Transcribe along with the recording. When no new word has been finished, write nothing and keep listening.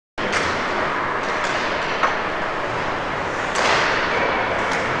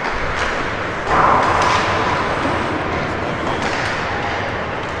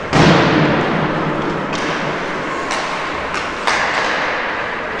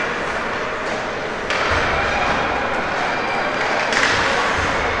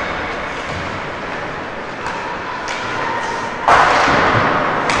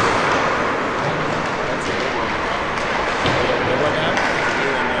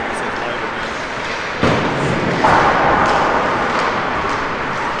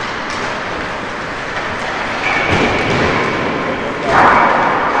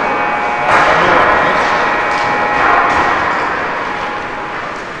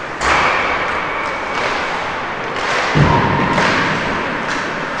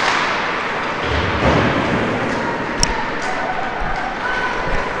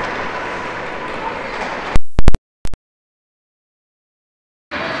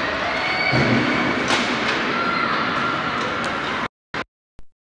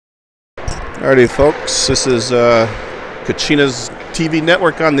Alrighty, folks, this is Kachinas TV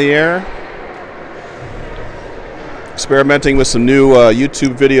network on the air. Experimenting with some new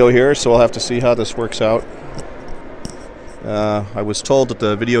YouTube video here, so we'll have to see how this works out. I was told that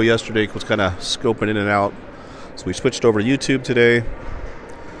the video yesterday was kind of scoping in and out, so we switched over to YouTube today.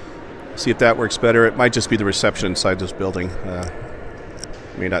 See if that works better. It might just be the reception inside this building.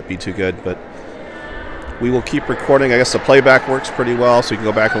 May not be too good, but we will keep recording. I guess the playback works pretty well, so you can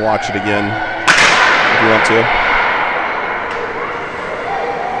go back and watch it again if you want to.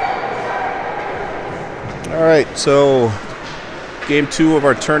 All right, so game 2 of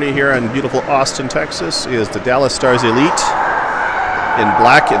our tourney here in beautiful Austin, Texas is the Dallas Stars Elite in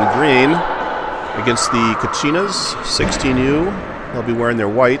black and green against the Kachinas 16U. They'll be wearing their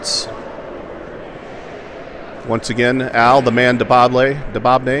whites. Once again, Al, the man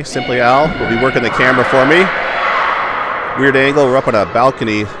Dababne, simply Al, will be working the camera for me. Weird angle, we're up on a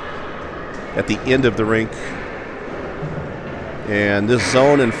balcony at the end of the rink. And this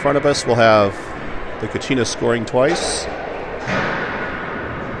zone in front of us will have the Kachinas scoring twice.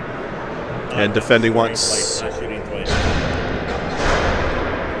 And defending once.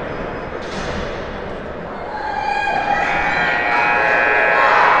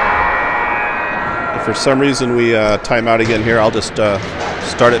 If for some reason we time out again here, I'll just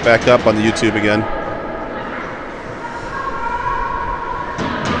start it back up on the YouTube again.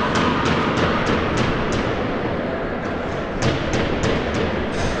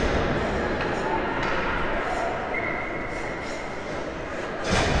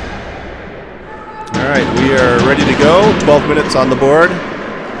 Alright, we are ready to go. 12 minutes on the board.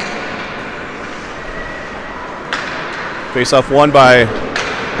 Face off won by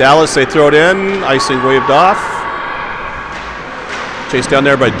Dallas. They throw it in. Icing waved off. Chased down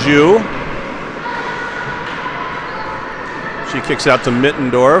there by Jew. She kicks it out to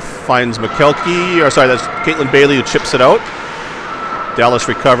Mittendorf. Finds McKelkey. Or sorry, that's Caitlin Bailey who chips it out. Dallas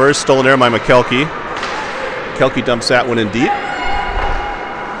recovers. Stolen there by McKelkey. McKelkey dumps that one in deep.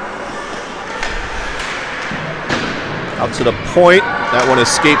 Out to the point. That one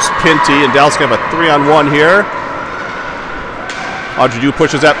escapes Pinty, and Dallas going to have a 3-on-1 here. Audrey Dew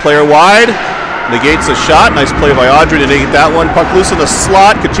pushes that player wide. Negates a shot. Nice play by Audrey to negate that one. Puck loose in the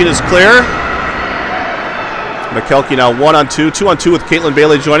slot. Kachinas clear. McKelkey now 1-on-2. 2-on-2 with Caitlin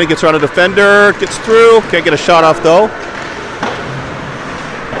Bailey joining. Gets around a defender. Gets through. Can't get a shot off though.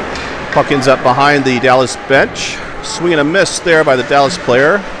 Puck ends up behind the Dallas bench. Swing and a miss there by the Dallas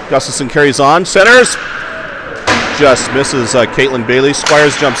player. Gustafson carries on. Centers. Just misses Caitlin Bailey.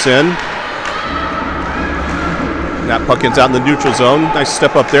 Squires jumps in. That puck ends out in the neutral zone. Nice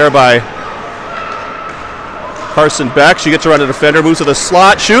step up there by Carson Beck. She gets around the defender, moves to the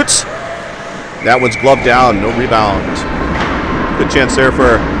slot, shoots. That one's gloved down, no rebound. Good chance there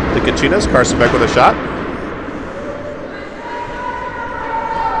for the Kachinas. Carson Beck with a shot.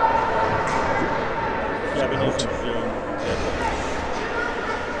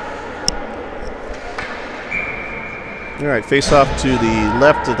 All right, face off to the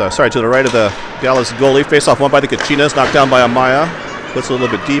left of the, to the right of the Dallas goalie. Face off won by the Kachinas, knocked down by Amaya. Puts a little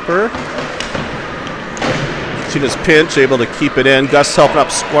bit deeper. Kachinas pinch, able to keep it in. Gus helping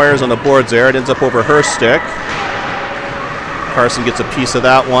up Squires on the boards there. It ends up over her stick. Carson gets a piece of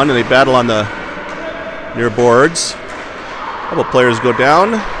that one, and they battle on the near boards. A couple players go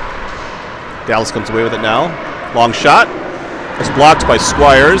down. Dallas comes away with it now. Long shot. It's blocked by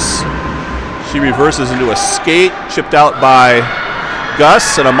Squires. She reverses into a skate, chipped out by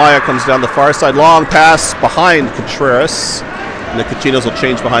Gus, and Amaya comes down the far side. Long pass behind Contreras, and the Kachinas will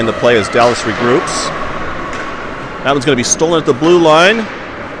change behind the play as Dallas regroups. That one's going to be stolen at the blue line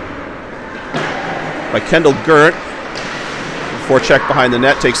by Kendall Gert. Forecheck behind the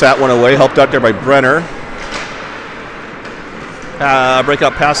net, takes that one away, helped out there by Brenner.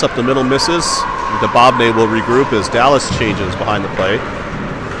 Breakout pass up the middle misses. Dababne will regroup as Dallas changes behind the play.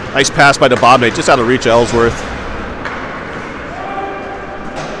 Nice pass by Dababne, just out of reach of Ellsworth.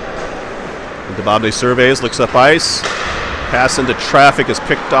 And Dababne surveys, looks up ice. Pass into traffic is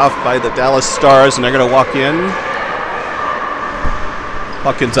picked off by the Dallas Stars, and they're going to walk in.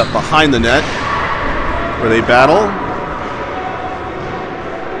 Puck ends up behind the net, where they battle.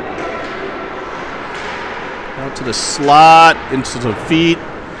 Out to the slot, into the feet.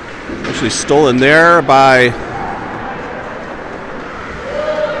 Actually stolen there by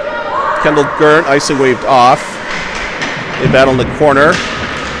Kendall Gert. Icing waved off. They battle in the corner.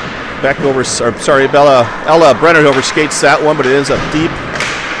 Back over, Ella Brenner over skates that one, but it ends up deep.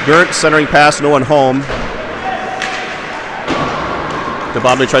 Gert centering pass, no one home.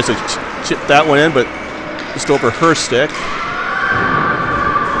 Dababne tries to chip that one in, but just over her stick.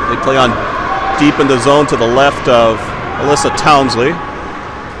 They play on deep in the zone to the left of Alyssa Townsley.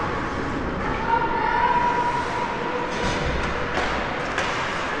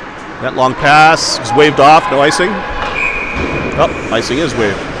 That long pass is waved off, no icing. Oh, icing is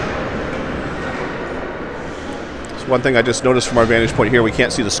waved. It's one thing I just noticed from our vantage point here, we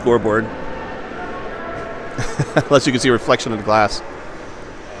can't see the scoreboard. Unless you can see a reflection of the glass.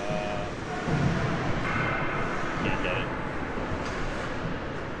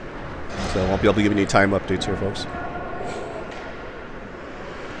 So I won't be able to give you any time updates here, folks.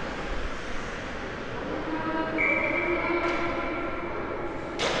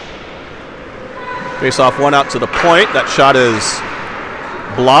 Face off one out to the point. That shot is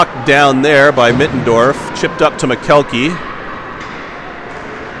blocked down there by Mittendorf. Chipped up to McKelkey.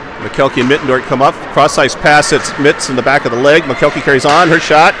 McKelkey and Mittendorf come up. Cross-ice pass. It's Mitts in the back of the leg. McKelkey carries on. Her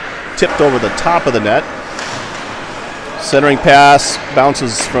shot tipped over the top of the net. Centering pass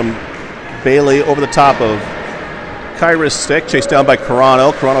bounces from Bailey over the top of Kyra's stick. Chased down by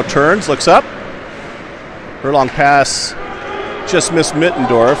Carano. Carano turns, looks up. Her long pass just missed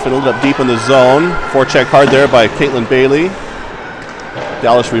Mittendorf. It ended up deep in the zone. Forecheck hard there by Caitlin Bailey.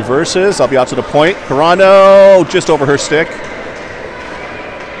 Dallas reverses. I'll be out to the point. Carano just over her stick.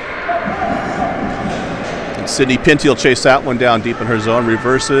 And Sydney Pinty will chase that one down deep in her zone.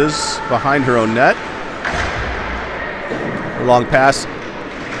 Reverses behind her own net. A long pass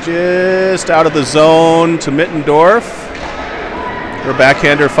just out of the zone to Mittendorf. Her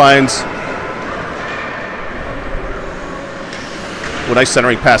backhander finds a nice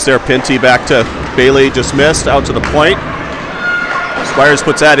centering pass there. Pinty back to Bailey, just missed, out to the point. Squires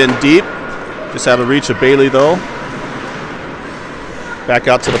puts that in deep. Just out of reach of Bailey, though. Back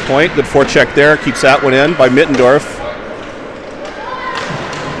out to the point. Good forecheck there. Keeps that one in by Mittendorf.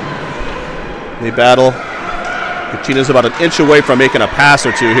 They battle. Kachinas about an inch away from making a pass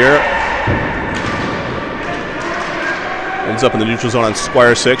or two here. Ends up in the neutral zone on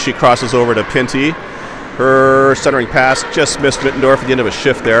Squire 6. She crosses over to Pinty. Her centering pass just missed Mittendorf at the end of a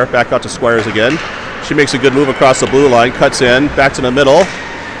shift there. Back out to Squires again. She makes a good move across the blue line. Cuts in. Back to the middle.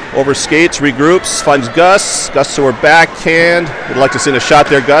 Over skates. Regroups. Finds Gus. Gus to her backhand. Would like to see a shot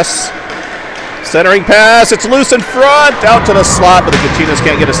there, Gus. Centering pass. It's loose in front. Out to the slot, but the Kachinas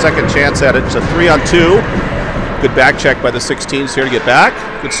can't get a second chance at it. It's a 3-on-2. Good back check by the 16s here to get back.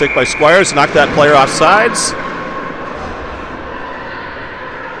 Good stick by Squires. Knock that player off sides.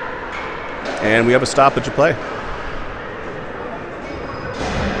 And we have a stoppage of play.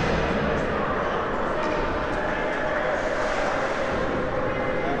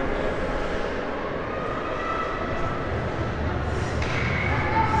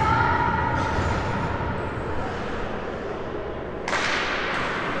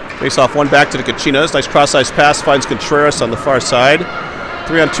 Face off one back to the Kachinas. Nice cross-ice pass finds Contreras on the far side.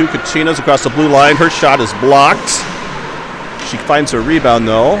 3-on-2 Kachinas across the blue line. Her shot is blocked. She finds her rebound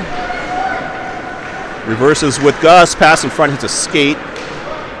though. Reverses with Gus. Pass in front hits a skate.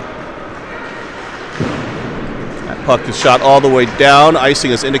 That puck is shot all the way down.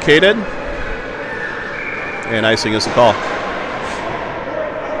 Icing is indicated. And icing is the call.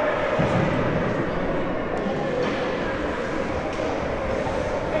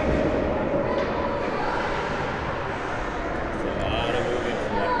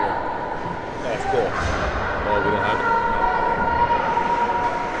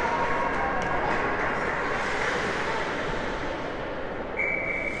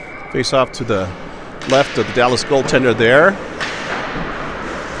 Face off to the left of the Dallas goaltender there.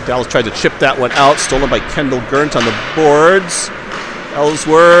 Dallas tried to chip that one out. Stolen by Kendall Gurnt on the boards.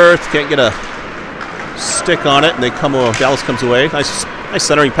 Ellsworth can't get a stick on it, and Dallas comes away. Nice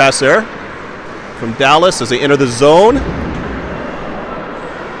centering pass there from Dallas as they enter the zone.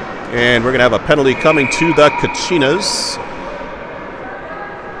 And we're going to have a penalty coming to the Kachinas.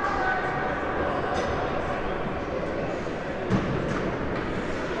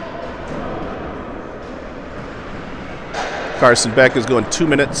 Carson Beck is going 2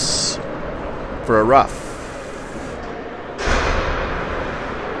 minutes for a rough.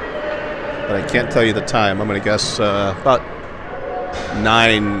 But I can't tell you the time. I'm going to guess about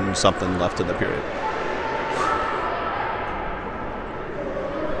 9 something left in the period.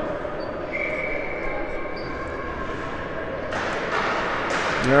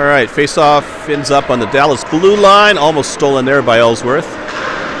 All right, face-off ends up on the Dallas blue line. Almost stolen there by Ellsworth.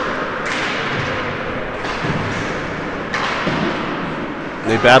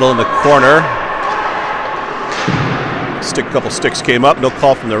 They battle in the corner. A couple sticks came up. No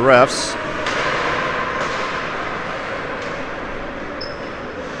call from the refs.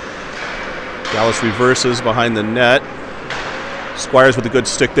 Dallas reverses behind the net. Squires with a good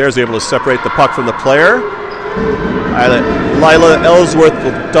stick there is able to separate the puck from the player. Lila Ellsworth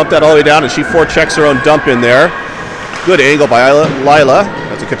will dump that all the way down, and she forechecks her own dump in there. Good angle by Lila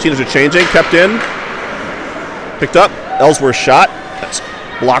as the Kachinas are changing. Kept in. Picked up. Ellsworth shot. That's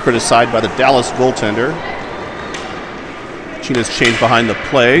blocked aside by the Dallas goaltender. Kachinas change behind the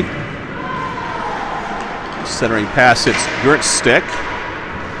play. Centering pass hits Gert's stick.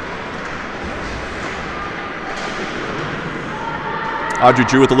 Audrey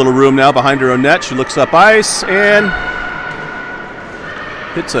Drew with a little room now behind her own net. She looks up ice and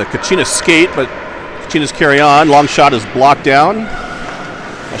hits a Kachinas skate, but Kachinas carry on. Long shot is blocked down.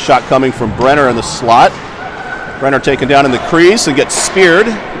 A shot coming from Brenner in the slot. Brenner taken down in the crease and gets speared.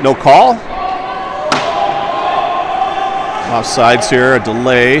 No call. Offsides here, a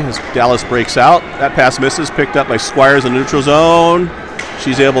delay as Dallas breaks out. That pass misses, picked up by Squires in the neutral zone.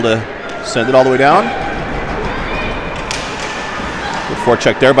 She's able to send it all the way down. Good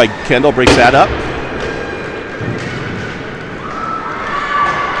forecheck there by Kendall, breaks that up.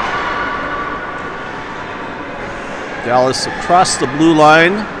 Dallas across the blue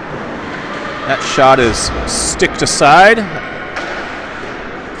line. That shot is sticked aside.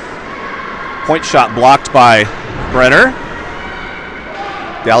 Point shot blocked by Brenner.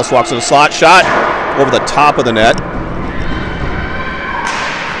 Dallas walks in the slot, shot over the top of the net.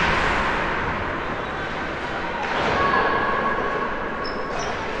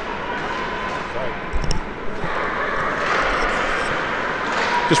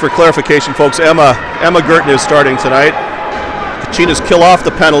 Just for clarification, folks, Emma Gerton is starting tonight. Kachinas kill off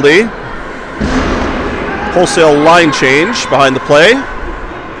the penalty. Wholesale line change behind the play.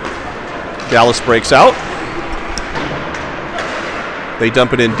 Dallas breaks out. They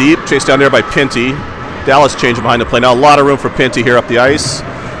dump it in deep, chased down there by Pinty. Dallas changing behind the play. Now a lot of room for Pinty here up the ice.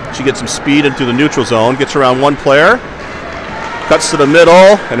 She gets some speed into the neutral zone, gets around one player, cuts to the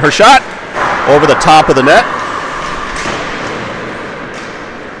middle, and her shot over the top of the net.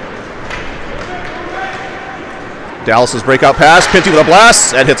 Dallas's breakout pass, Pinty with a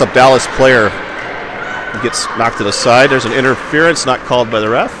blast, and hits a Dallas player. He gets knocked to the side. There's an interference not called by the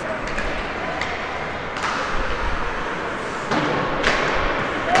ref.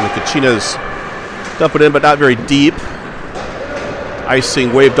 And the Kachinas dump it in, but not very deep.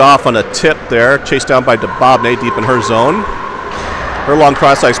 Icing waved off on a tip there, chased down by DeBobne deep in her zone. Her long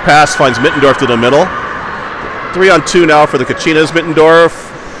cross-ice pass finds Mittendorf to the middle. 3-on-2 now for the Kachinas. Mittendorf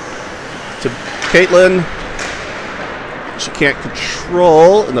to Caitlin. She can't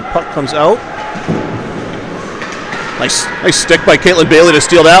control, and the puck comes out. Nice stick by Caitlin Bailey to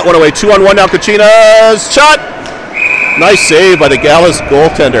steal that one away. 2-on-1 now, Kachinas. Shot! Nice save by the Dallas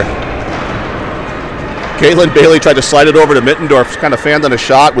goaltender. Caitlin Bailey tried to slide it over to Mittendorf, kind of fanned on a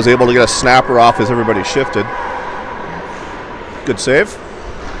shot, was able to get a snapper off as everybody shifted. Good save.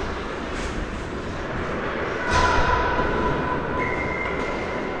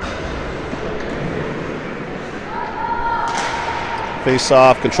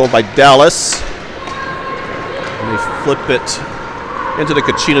 Face-off controlled by Dallas. And they flip it into the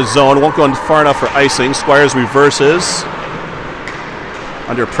Kachinas zone. Won't go far enough for icing. Squires reverses.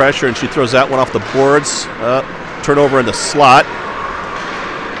 Under pressure, and she throws that one off the boards. Turnover in the slot.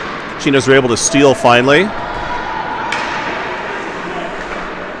 Kachinas are able to steal finally.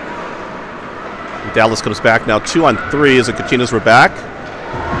 And Dallas comes back now 2-on-3 as the Kachinas were back.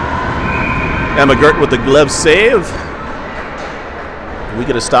 Emma Gert with the glove save. We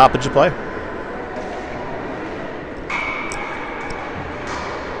get a stoppage of play.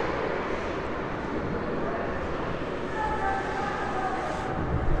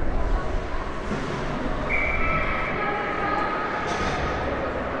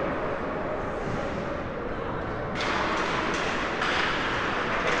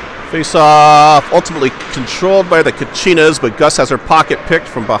 Face-off ultimately controlled by the Kachinas, but Gus has her pocket picked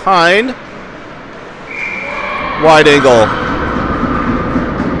from behind. Wide angle.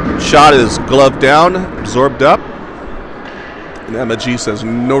 Shot is gloved down, absorbed up. And Emma G says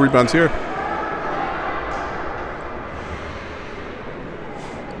no rebounds here.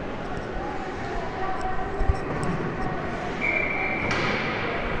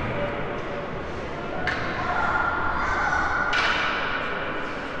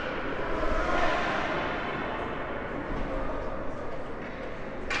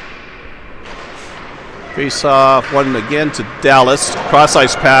 Face-off, one again to Dallas.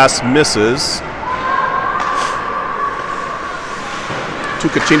 Cross-ice pass misses. Two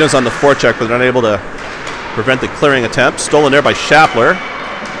Kachinas on the forecheck, but they're not able to prevent the clearing attempt. Stolen there by Schappler.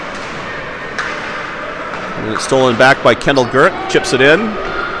 And it's stolen back by Kendall Gert. Chips it in.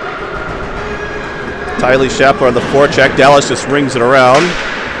 Tylee Shapler on the forecheck. Dallas just rings it around.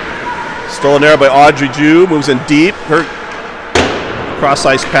 Stolen there by Audrey Jew. Moves in deep. Her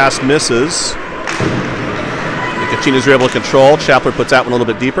cross-ice pass misses. The Kachinas are able to control. Shapler puts that one a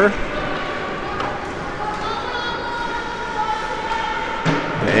little bit deeper.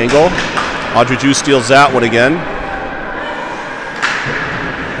 The angle. Audrey Jew steals that one again.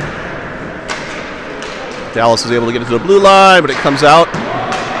 Dallas is able to get into the blue line, but it comes out.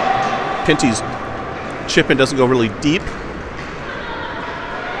 Pinty's chip-in doesn't go really deep.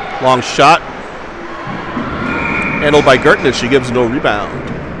 Long shot. Handled by Gerton, and she gives no rebound.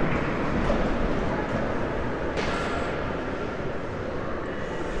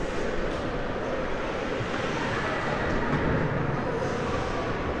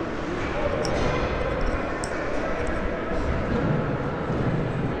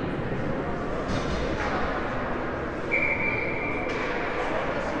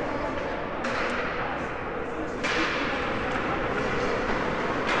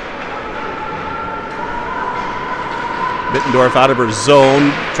 Mittendorf out of her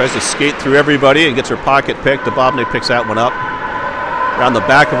zone, tries to skate through everybody and gets her pocket picked. Dababne picks that one up around the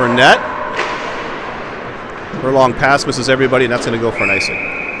back of her net. Her long pass misses everybody, and that's going to go for an icing.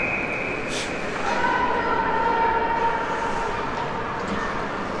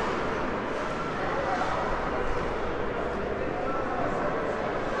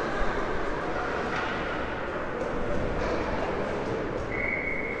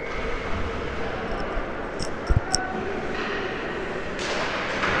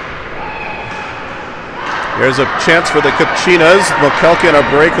 There's a chance for the Kachinas. McKelkey on a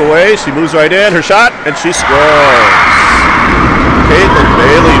breakaway. She moves right in. Her shot, and she scores. Caitlin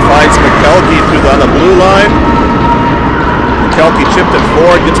Bailey finds McKelkey on the blue line. McKelkey chipped it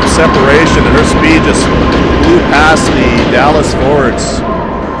forward, gets some separation, and her speed just blew past the Dallas forwards.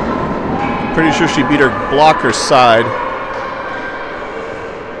 Pretty sure she beat her blocker's side.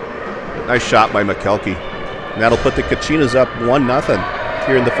 Nice shot by McKelkey. And that'll put the Kachinas up 1-0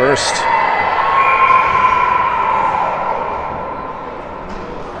 here in the first.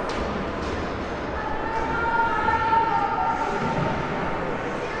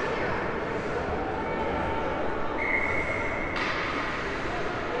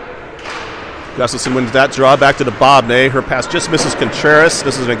 Gustafson wins that draw, back to the Dababne. Her pass just misses Contreras.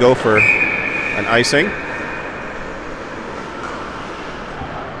 This is going to go for an icing.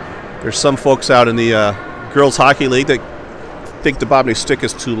 There's some folks out in the Girls Hockey League that think Dababne's stick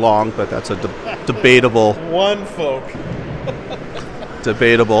is too long, but that's a debatable. One folk.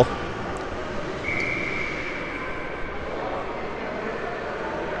 Debatable.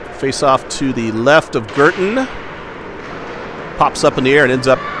 Face off to the left of Gerton. Pops up in the air and ends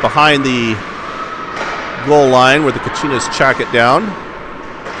up behind the goal line where the Kachinas track it down.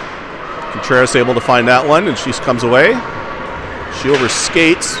 Contreras able to find that one, and she comes away. She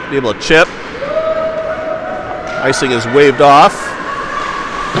overskates, able to chip. Icing is waved off.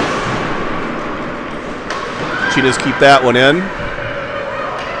 Kachinas keep that one in.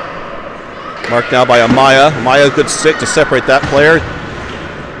 Marked now by Amaya. Amaya, good stick to separate that player.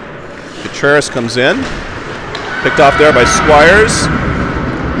 Contreras comes in. Picked off there by Squires.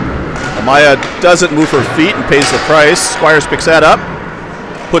 Amaya doesn't move her feet and pays the price. Squires picks that up.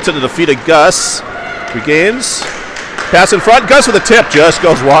 Puts it to the feet of Gus. Regains. Pass in front. Gus with a tip. Just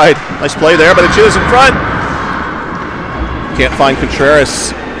goes wide. Nice play there by the Chinas in front. Can't find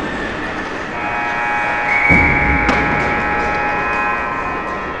Contreras.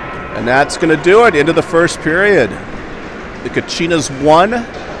 And that's going to do it. Into the first period. The Kachinas 1.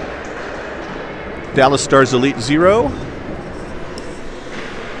 Dallas Stars Elite 0.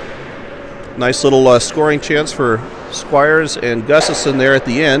 Nice little scoring chance for Squires and Gustafson there at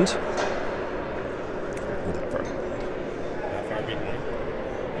the end.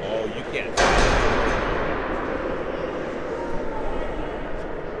 Oh, you can't.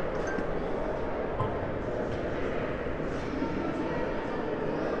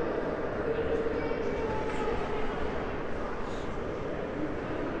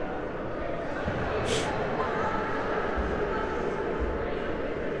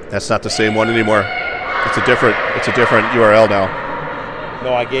 That's not the same one anymore. It's a different URL now.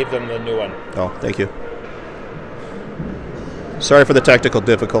 No, I gave them the new one. Oh, thank you. Sorry for the technical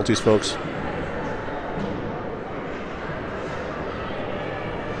difficulties, folks.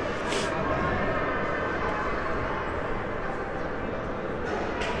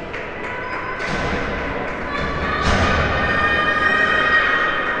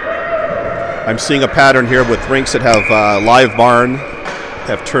 I'm seeing a pattern here with rinks that have live barn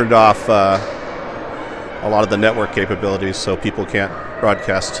have turned off a lot of the network capabilities, so people can't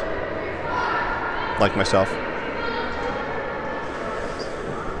broadcast like myself.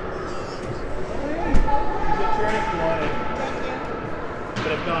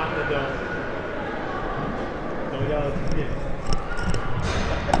 But if not, then don't yell at the kids.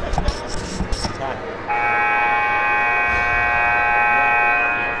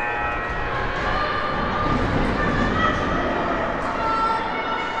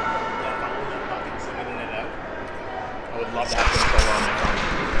 I would love to have this go on.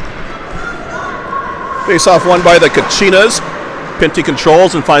 Face off won by the Kachinas. Pinty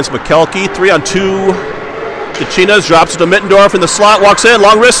controls and finds McKelkey. 3-on-2. Kachinas drops it to Mittendorf in the slot. Walks in.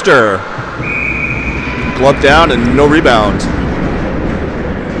 Long wrister. Glove down and no rebound.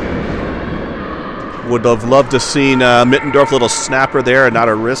 Would have loved to seen Mittendorf, little snapper there and not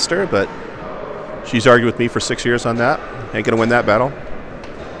a wrister, but she's argued with me for 6 years on that. Ain't going to win that battle.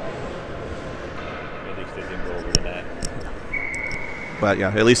 At least it didn't go over the net. But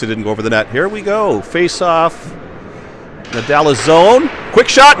yeah, at least it didn't go over the net. Here we go. Face off. The Dallas zone. Quick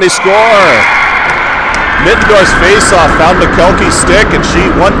shot and they score. Mittendorf's face off found McKelkey's stick and she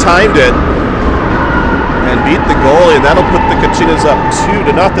one-timed it and beat the goalie, and that'll put the Kachinas up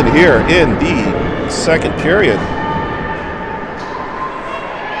 2-0 here in the second period.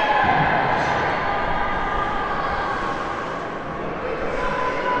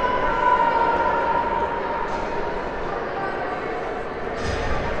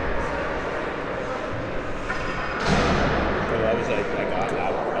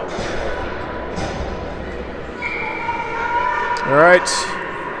 All right,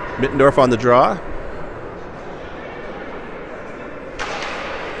 Mittendorf on the draw.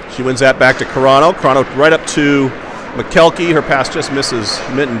 She wins that back to Carano. Carano right up to McKelkey. Her pass just misses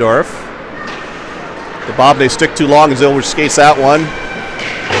Mittendorf. The bob, they stick too long, and Zilmer skates that one.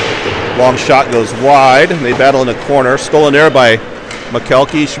 Long shot goes wide, and they battle in the corner. Stolen there by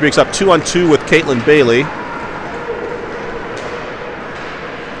McKelkey. She breaks up 2-on-2 with Caitlin Bailey.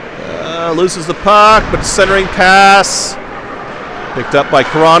 Loses the puck, but centering pass. Picked up by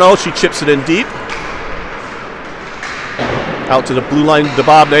Carano. She chips it in deep. Out to the blue line,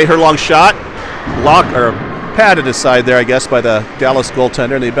 Dababne, her long shot. Blocked, or padded aside there, I guess, by the Dallas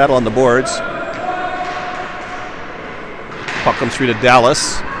goaltender, and they battle on the boards. Puck comes free to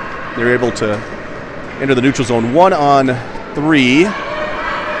Dallas. They're able to enter the neutral zone 1-on-3.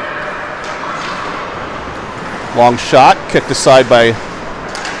 Long shot, kicked aside by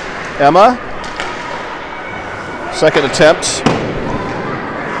Emma. Second attempt.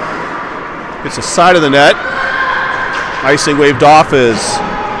 Gets the side of the net. Icing waved off as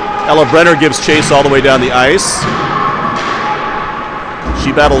Ella Brenner gives chase all the way down the ice.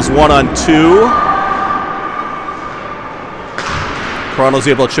 She battles 1-on-2. Carano's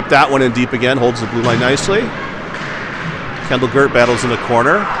able to chip that one in deep again, holds the blue line nicely. Kendall Gert battles in the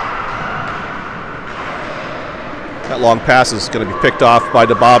corner. That long pass is going to be picked off by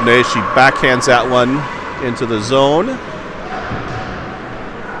Dababne. She backhands that one into the zone.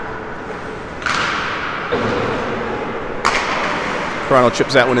 Carano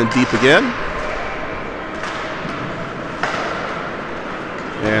chips that one in deep again.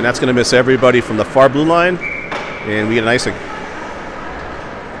 And that's going to miss everybody from the far blue line. And we get a nice...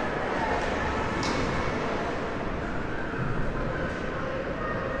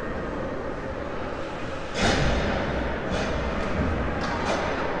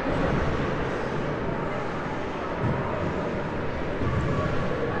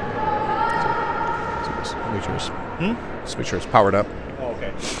 Just make sure it's powered up. Oh,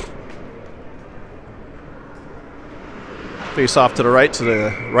 okay. Face off to the right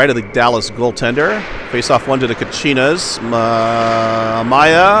of the Dallas goaltender. Face off one to the Kachinas.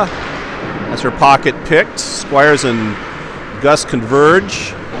 Maya. That's her pocket picked. Squires and Gus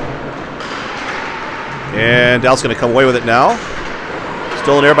converge. And Dallas going to come away with it now.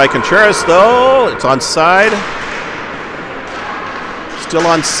 Stolen there by Contreras, though. It's onside. Still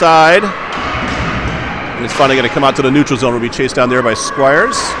onside. And it's finally going to come out to the neutral zone. Will be chased down there by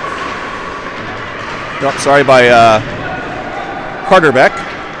Squires. Nope, sorry, by Carter Beck.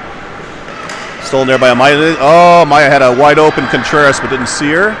 Stolen there by Maya. Oh, Maya had a wide open Contreras but didn't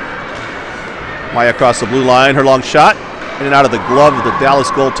see her. Maya across the blue line. Her long shot. In and out of the glove of the Dallas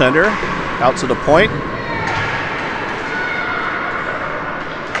goaltender. Out to the point.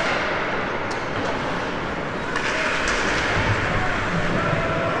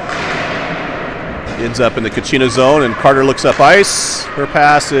 Ends up in the Kachina zone, and Carter looks up ice. Her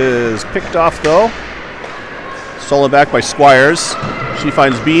pass is picked off, though. Stolen back by Squires. She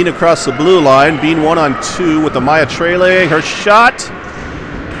finds Bean across the blue line. Bean 1-on-2 with the Maya trailing. Her shot.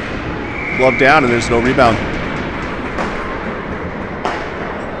 Glove down, and there's no rebound.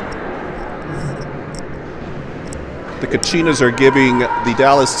 The Kachinas are giving the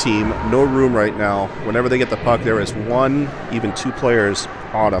Dallas team no room right now. Whenever they get the puck, there is one, even two players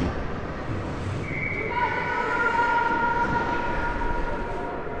on them.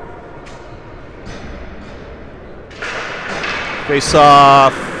 Face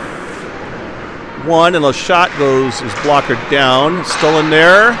off. One, and a shot is blocker down. Still in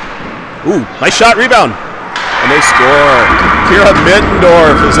there. Ooh, nice shot, rebound. And they score. Kira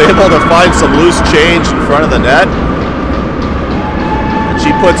Mittendorf is able to find some loose change in front of the net. And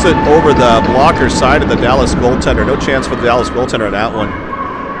she puts it over the blocker side of the Dallas goaltender. No chance for the Dallas goaltender on that one.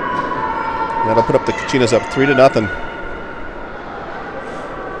 That'll put up the Kachinas up 3-0.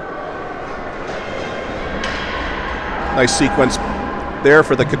 Nice sequence there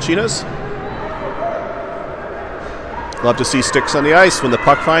for the Kachinas. Love to see sticks on the ice when the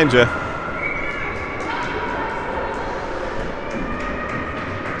puck finds you.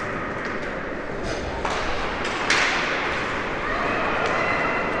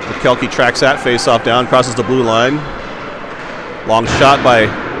 Kelke tracks that face-off down, crosses the blue line. Long shot by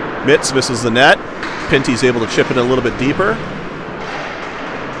Mitz, misses the net. Pinty's able to chip it a little bit deeper.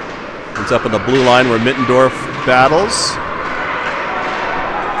 Ends up in the blue line where Mittendorf battles.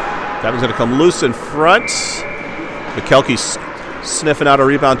 That one's going to come loose in front. Kelke's sniffing out a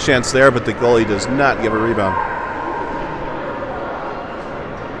rebound chance there, but the goalie does not give a rebound.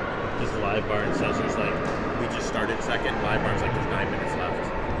 Just Live Barn says it's like, we just started second. Live Barn's like, there's 9 minutes left.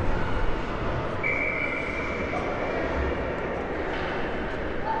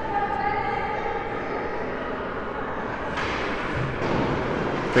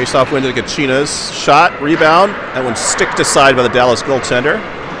 Face-off win to the Kachinas. Shot, rebound. That one's sticked aside by the Dallas goaltender.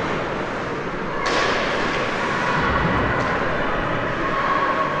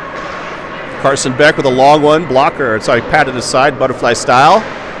 Carson Beck with a long one. Blocker, sorry, patted aside, butterfly style.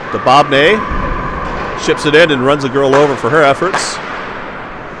 To Bobney. Chips it in and runs the girl over for her efforts.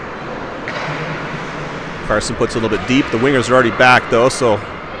 Carson puts it a little bit deep. The wingers are already back, though, so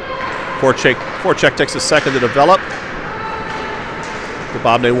forecheck takes a second to develop.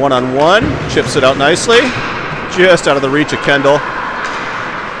 Bobney one-on-one, chips it out nicely, just out of the reach of Kendall.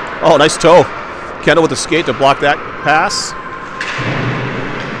 Oh, nice toe. Kendall with the skate to block that pass.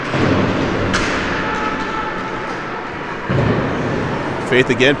 Faith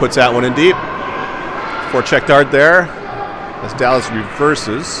again puts that one in deep. Forecheck dart there as Dallas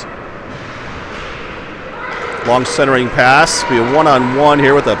reverses. Long centering pass, be a one-on-one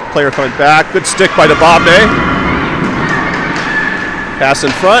here with a player coming back. Good stick by Bobney. Pass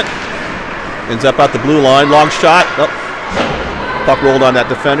in front, ends up out the blue line, long shot. Oh, puck rolled on that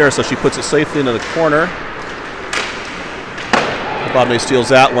defender, so she puts it safely into the corner. Bobney steals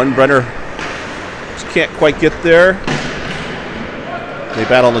that one. Brenner just can't quite get there. They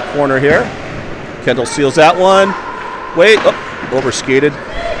battle in the corner here. Kendall seals that one. Wait, oh, over skated.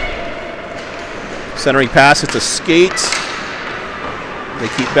 Centering pass, it's a skate. They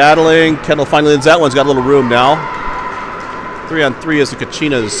keep battling. Kendall finally ends that one. He's got a little room now. 3-on-3 as the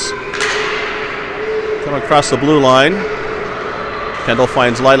Kachinas come across the blue line. Kendall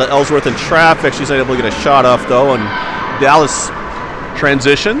finds Lila Ellsworth in traffic. She's not able to get a shot off, though, and Dallas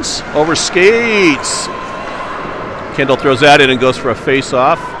transitions. Over skates. Kendall throws that in and goes for a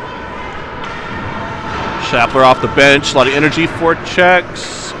face-off. Shapler off the bench. A lot of energy for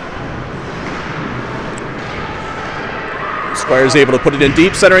checks. Squire's able to put it in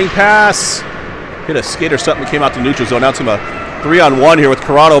deep. Centering pass. Hit a skate or something, came out to neutral zone. Now it's a 3-on-1 here with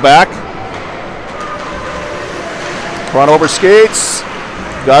Carano back. Carano over skates.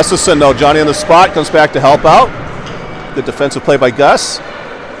 Gustafson, though, Johnny on the spot, comes back to help out. Good defensive play by Gus.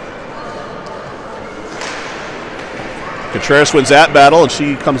 Contreras wins that battle, and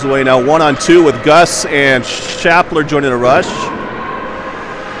she comes away now 1-on-2 with Gus and Shapler joining a rush.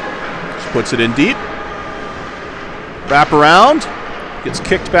 She puts it in deep. Wrap around. Gets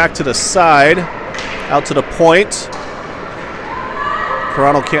kicked back to the side. Out to the point.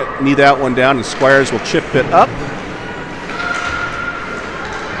 Carano can't knee that one down, and Squires will chip it up.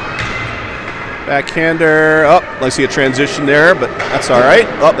 Backhander. Oh, I see a transition there, but that's all right.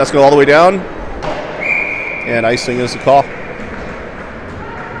 Oh, that's going all the way down. And icing is the call.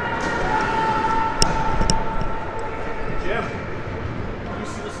 Jim, do you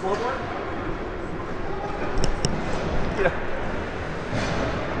see the scoreboard? Yeah.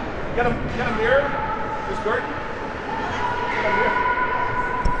 You got a mirror? This Gordon? You got a mirror?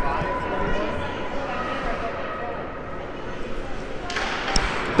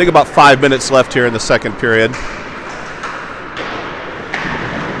 I think about 5 minutes left here in the second period.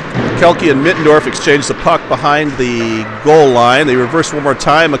 McKelkey and Mittendorf exchange the puck behind the goal line. They reverse one more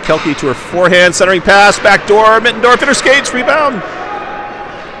time. McKelkey to her forehand, centering pass, back door. Mittendorf in her skates, rebound.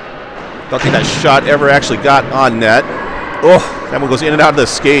 Don't think that shot ever actually got on net. Oh, that one goes in and out of the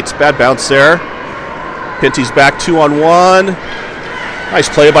skates. Bad bounce there. Pinty's back 2-on-1. Nice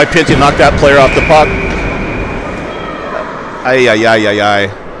play by Pinty to knock that player off the puck. Ay.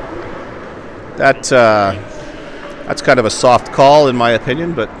 That's kind of a soft call in my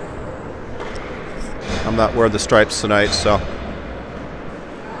opinion, but I'm not wearing the stripes tonight, so.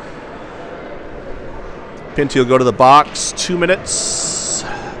 Pinty will go to the box. 2 minutes.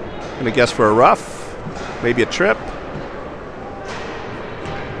 Gonna guess for a rough, maybe a trip.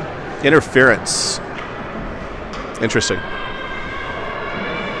 Interference. Interesting.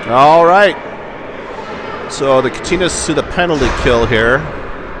 All right. So the Kachinas to the penalty kill here.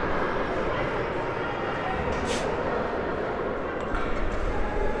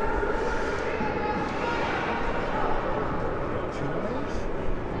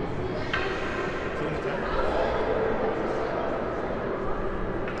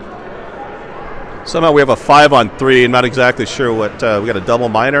 Somehow we have a 5-on-3. I'm not exactly sure what. We got a double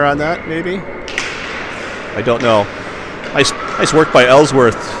minor on that, maybe? I don't know. Nice work by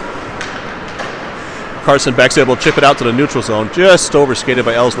Ellsworth. Carson Beck's able to chip it out to the neutral zone. Just overskated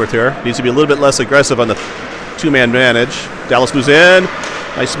by Ellsworth here. Needs to be a little bit less aggressive on the two-man advantage. Dallas moves in.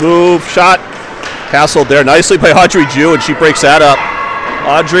 Nice move. Shot. Castled there nicely by Audrey Jew, and she breaks that up.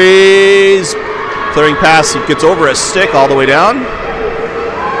 Audrey's clearing pass. Gets over a stick all the way down.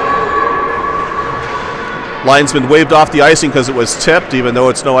 Linesman waved off the icing because it was tipped, even though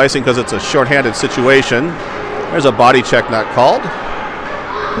it's no icing because it's a shorthanded situation. There's a body check not called.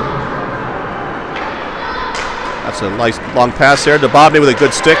 That's a nice long pass there. Dababneh with a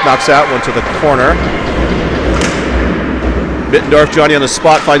good stick knocks that one to the corner. Mittendorf, Johnny on the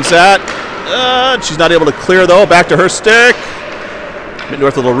spot, finds that. She's not able to clear though. Back to her stick.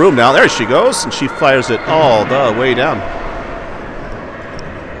 Mittendorf a little room now. There she goes, and she fires it all the way down.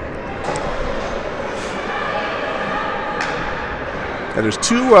 And there's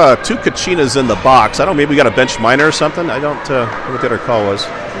two Kachinas in the box. I don't know, maybe we got a bench minor or something. I don't know what the other call was.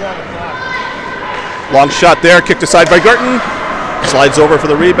 Long shot there, kicked aside by Gerton. Slides over for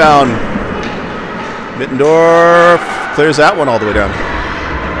the rebound. Mittendorf clears that one all the way down.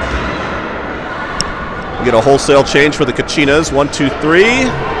 We get a wholesale change for the Kachinas. 1, 2, 3.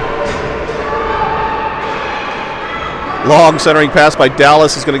 Long centering pass by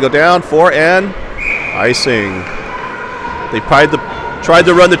Dallas is going to go down. 4 and icing. They tried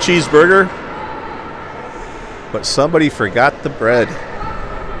to run the cheeseburger, but somebody forgot the bread.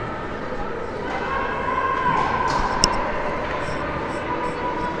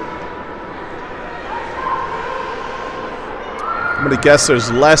 I'm going to guess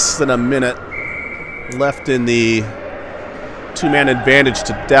there's less than a minute left in the two-man advantage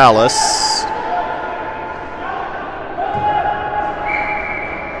to Dallas.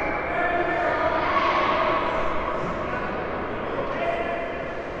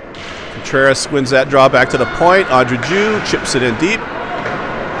 Contreras wins that draw back to the point. Audrey Jew chips it in deep.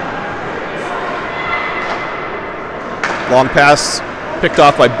 Long pass picked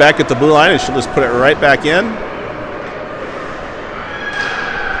off by Beck at the blue line, and she'll just put it right back in.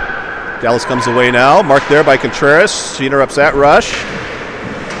 Dallas comes away now. Marked there by Contreras. She interrupts that rush.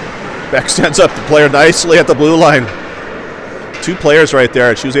 Beck stands up the player nicely at the blue line. 2 players right there,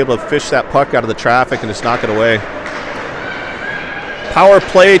 and she was able to fish that puck out of the traffic and just knock it away. Power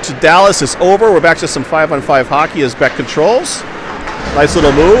play to Dallas is over. We're back to some 5-on-5 hockey as Beck controls. Nice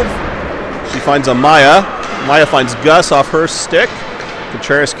little move. She finds Amaya. Amaya finds Gus off her stick.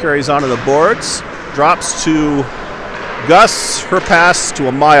 Contreras carries onto the boards. Drops to Gus. Her pass to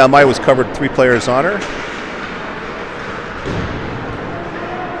Amaya. Amaya was covered 3 players on her.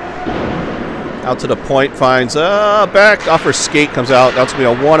 Out to the point, finds Beck. Off her skate, comes out. That's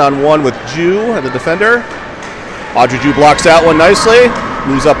going to be a 1-on-1 with Jew and the defender. Audrey Jew blocks that one nicely.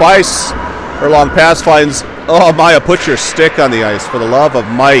 Moves up ice. Her long pass finds, Maya, put your stick on the ice for the love of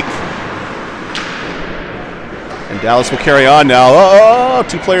Mike. And Dallas will carry on now.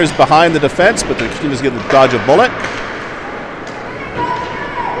 2 players behind the defense, but the Kachinas get to dodge a bullet.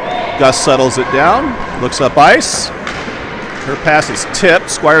 Gus settles it down. Looks up ice. Her pass is tipped.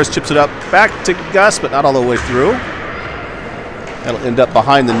 Squires chips it up back to Gus, but not all the way through. That'll end up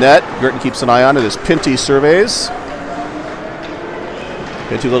behind the net. Gerton keeps an eye on it as Pinty surveys.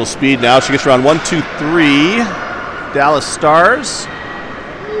 Pinty a little speed now. She gets around 1, 2, 3. Dallas Stars.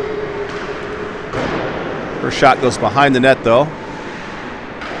 Her shot goes behind the net, though.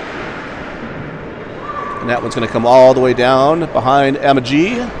 And that one's going to come all the way down behind Emma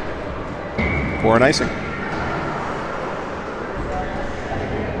G. Pour an icing.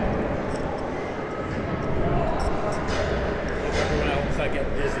 Everyone else I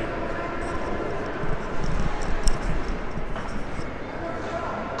get dizzy.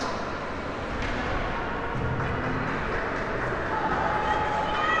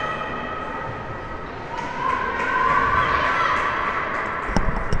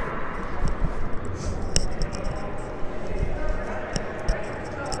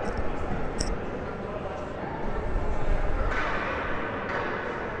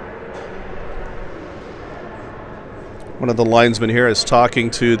 One of the linesmen here is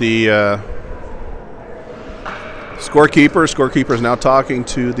talking to the scorekeeper. Scorekeeper is now talking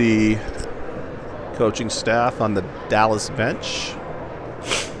to the coaching staff on the Dallas bench.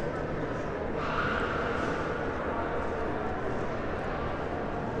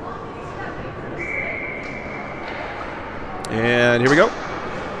 And here we go.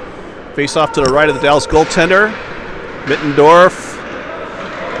 Face off to the right of the Dallas goaltender. Mittendorf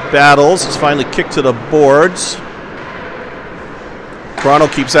battles. It's finally kicked to the boards. Toronto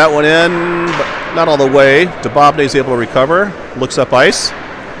keeps that one in, but not all the way. Dubovne is able to recover. Looks up ice.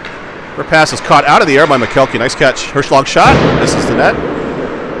 Her pass is caught out of the air by McKelkey. Nice catch. Hirschlong shot. Misses the net.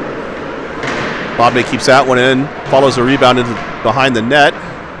 Dubovne keeps that one in. Follows the rebound into behind the net.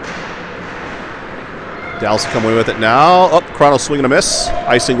 Dallas come away with it now. Oh, Toronto swinging a miss.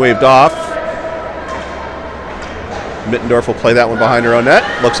 Icing waved off. Mittendorf will play that one behind her own net.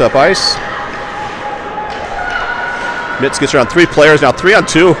 Looks up ice. Mitz gets around 3 players, now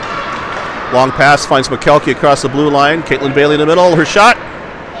 3-on-2. Long pass finds McKelkey across the blue line. Caitlin Bailey in the middle, her shot.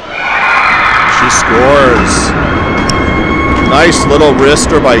 She scores. Nice little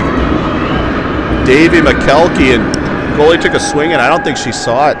wrister by Davy McKelkey, and goalie took a swing, and I don't think she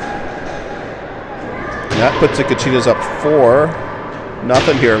saw it. And that puts the Kachinas up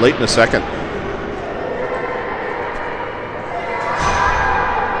 4-0 here late in the second.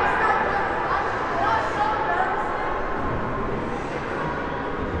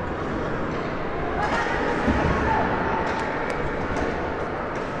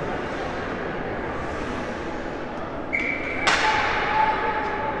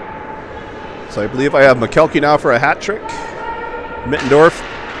 So I believe I have McKelkey now for a hat trick. Mittendorf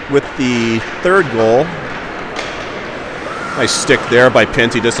with the 3rd goal. Nice stick there by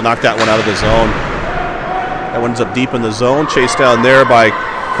Pinty just to knock that one out of the zone. That one's up deep in the zone. Chased down there by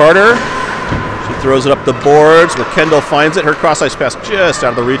Carter. She throws it up the boards. McKendall finds it. Her cross-ice pass just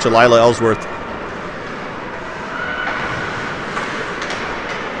out of the reach of Lila Ellsworth.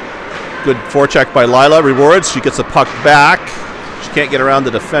 Good forecheck by Lila. Rewards. She gets the puck back. She can't get around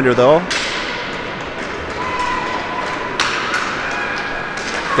the defender, though.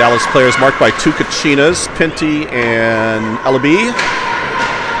 Dallas players marked by 2 Kachinas, Pinty and Ellaby.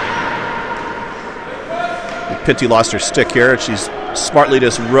 Pinty lost her stick here. She's smartly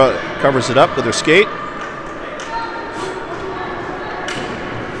just covers it up with her skate.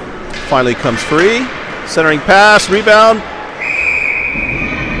 Finally comes free. Centering pass, rebound.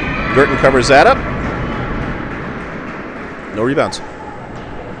 Girton covers that up. No rebounds.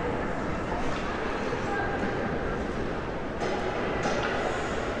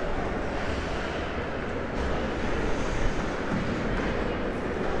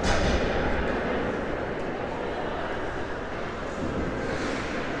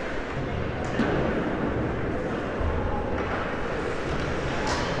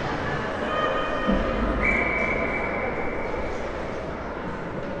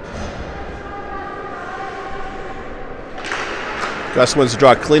 Gus wins the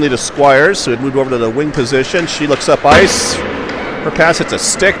draw cleanly to Squires, so it moved over to the wing position. She looks up ice. Her pass hits a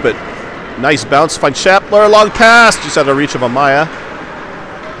stick, but nice bounce. Finds Shapler, long pass, just out of reach of Amaya.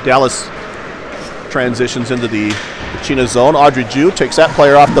 Dallas transitions into the Kachina zone. Audrey Jew takes that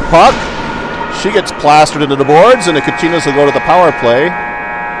player off the puck. She gets plastered into the boards, and the Kachinas will go to the power play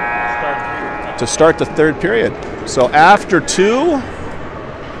to start the 3rd period. So after 2,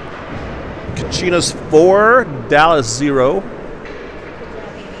 Kachinas 4, Dallas 0.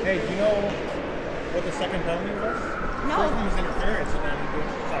 Hey, do you know what the second penalty was? No. First one was interference, and then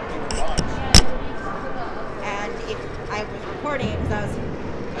it stopped doing the box. And I was recording it because I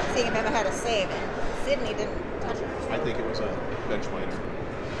was seeing if Emma had a save, and Sydney didn't touch it. I think it was a bench minor.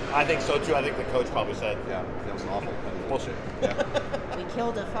 I think so too. I think the coach probably said. Yeah, that was an awful bullshit. Yeah. We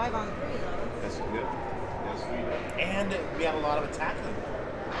killed a 5-on-3 though. Yes, we did. Yes, we did. And we had a lot of attacking.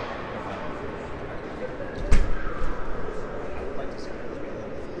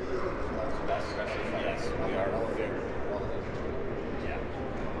 Yes, we are all there. Yeah.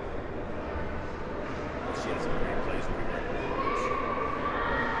 She had some great plays.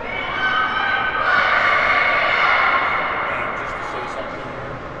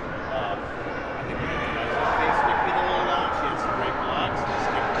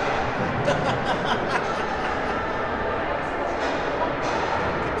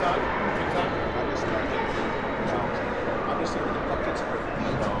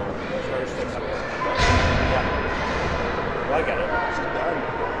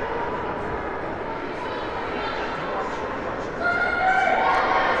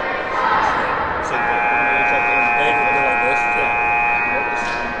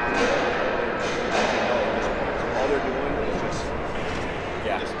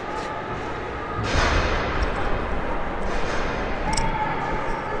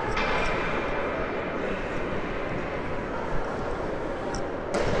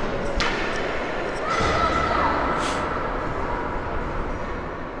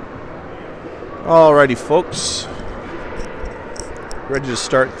 Alrighty, folks. Ready to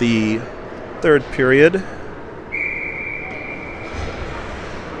start the third period.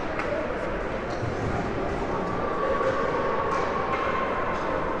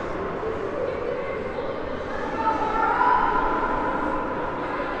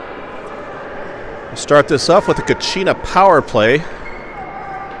 We'll start this off with a Kachina power play.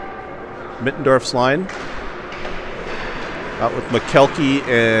 Mittendorf's line. Out with McKelkey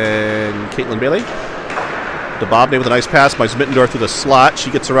and Caitlin Bailey. DeBobney with a nice pass by Mittendorf through the slot. She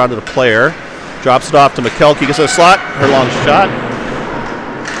gets around to the player. Drops it off to McKelkey. Gets to the slot. Her long shot.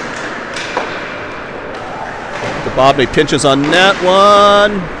 DeBobney pinches on that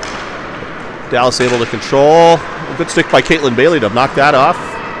one. Dallas able to control. A good stick by Caitlin Bailey to knock that off.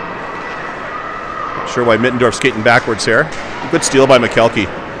 Not sure why Mittendorf's skating backwards here. Good steal by McKelkey.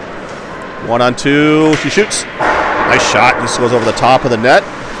 1-on-2. She shoots. Nice shot. This goes over the top of the net.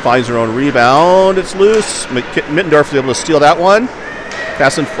 Finds her own rebound. It's loose. Mittendorf is able to steal that one.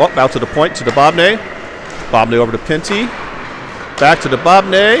 Passing out to the point to DeBobney. DeBobney over to Pinty. Back to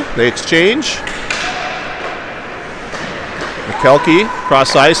DeBobney. They exchange. McKelkey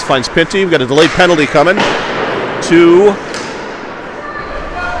cross ice finds Pinty. We've got a delayed penalty coming. 2.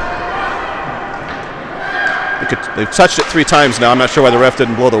 They've touched it 3 times now. I'm not sure why the ref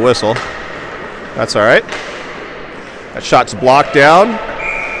didn't blow the whistle. That's all right. That shot's blocked down.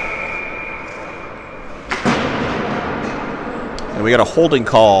 And we got a holding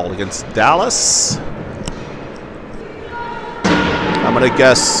call against Dallas. I'm going to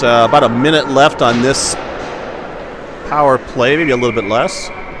guess about a minute left on this power play, maybe a little bit less.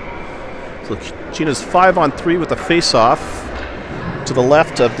 So Gina's 5-on-3 with a face-off to the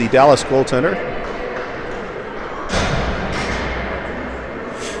left of the Dallas goaltender.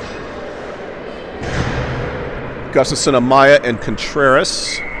 Gustafson, Amaya, and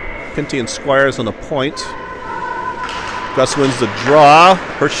Contreras. Pinty and Squires on the point. Gus wins the draw.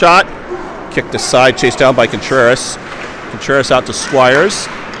 Her shot. Kicked aside, chased down by Contreras. Contreras out to Squires.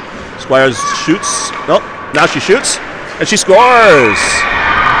 Squires shoots. Nope. Now she shoots. And she scores!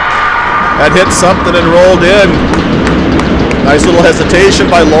 That hit something and rolled in. Nice little hesitation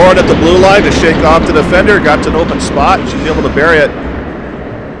by Lauren at the blue line to shake off the defender. Got to an open spot. She's able to bury it.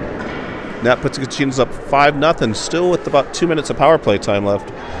 And that puts the Kachinas up 5-0, still with about 2 minutes of power play time left.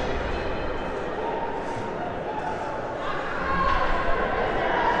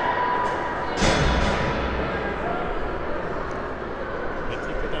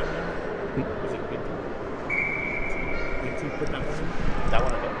 That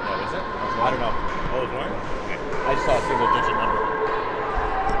one? Oh, is it? I don't know. Oh, it's Lauren? Okay. I just saw a single digit number.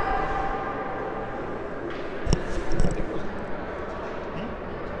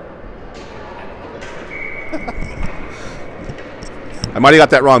 I might have got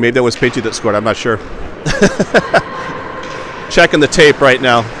that wrong. Maybe that was Pinty that scored. I'm not sure. Checking the tape right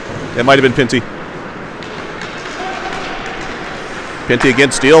now. It might have been Pinty. Pinty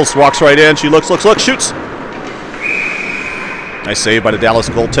again steals, walks right in. She looks, shoots. Nice save by the Dallas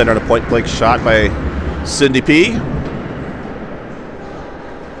goaltender and a point-blank shot by Cindy P.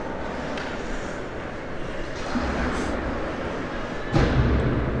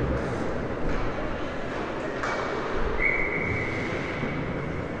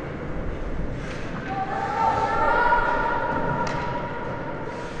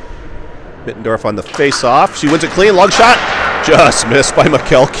 Mittendorf on the face-off. She wins it clean. Long shot. Just missed by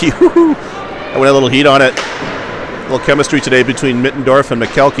McKelkey. I went a little heat on it. A little chemistry today between Mittendorf and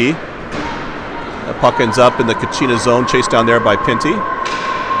McKelkey. The puck ends up in the Kachina zone, chased down there by Pinty.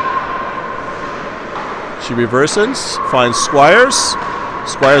 She reverses, finds Squires.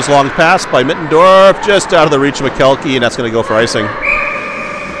 Squires long pass by Mittendorf, just out of the reach of McKelkey, and that's going to go for icing.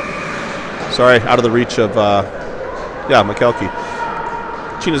 Sorry, out of the reach of, McKelkey.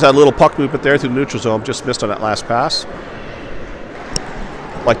 China's had a little puck movement there through the neutral zone. Just missed on that last pass.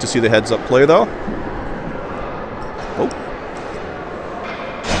 Like to see the heads-up play, though. Oh.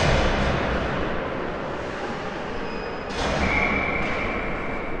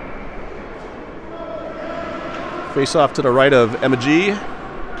 Face off to the right of Emma G.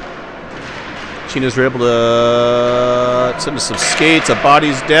 Kachinas are able to send us some skates. A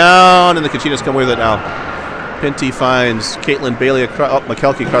body's down, and the Kachinas come away with it now. Pinty finds Caitlin Bailey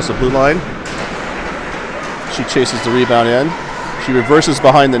McKelkey across the blue line. She chases the rebound in. She reverses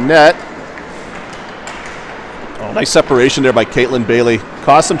behind the net. Oh, nice separation there by Caitlin Bailey.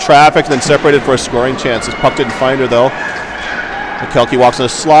 Caused some traffic, then separated for a scoring chance. This puck didn't find her, though. McKelkey walks in the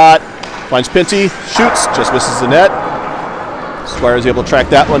slot, finds Pinty, shoots, just misses the net. Squire is able to track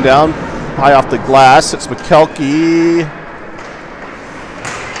that one down. High off the glass. It's McKelkey.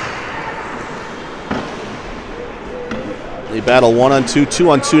 They battle 1-on-2,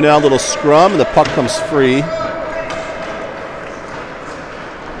 2-on-2 now. Little scrum, and the puck comes free.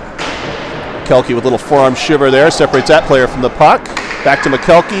 McKelkey with a little forearm shiver there. Separates that player from the puck. Back to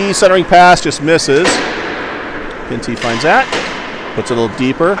McKelkey. Centering pass just misses. Pinty finds that. Puts it a little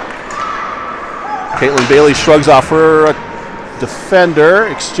deeper. Caitlin Bailey shrugs off her defender.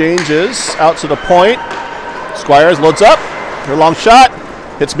 Exchanges out to the point. Squires loads up. Her long shot.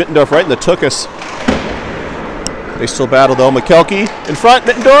 Hits Mittendorf right in the tuchus. They still battle though. McKelkey in front.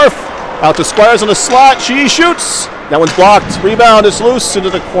 Mittendorf out to Squires on the slot. She shoots. That one's blocked. Rebound is loose into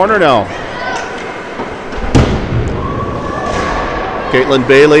the corner now. Caitlin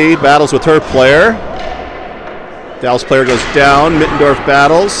Bailey battles with her player. Dallas player goes down. Mittendorf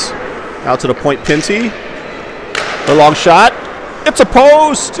battles. Out to the point, Pinty. Her long shot. It's a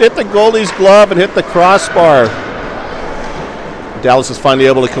post. Hit the goalie's glove and hit the crossbar. Dallas is finally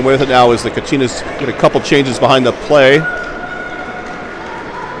able to come with it now as the Kachinas get a couple changes behind the play.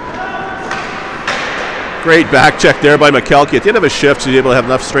 Great back check there by McKelkey. At the end of a shift, she's able to have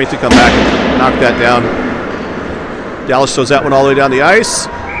enough strength to come back and knock that down. Dallas throws that one all the way down the ice.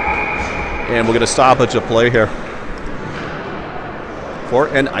 And we'll get a stoppage of play here for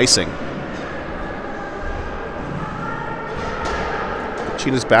an icing.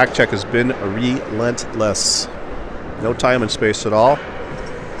 Kachinas' back check has been relentless. No time and space at all.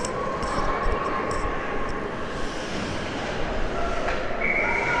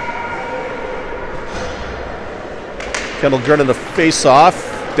 Kendall Gurn in the face-off.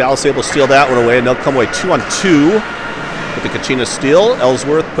 Dallas able to steal that one away, and they'll come away 2-on-2 with the Kachinas steal.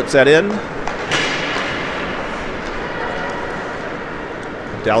 Ellsworth puts that in.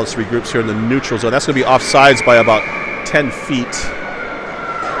 Dallas regroups here in the neutral zone. That's going to be offsides by about 10 feet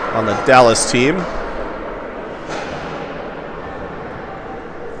on the Dallas team.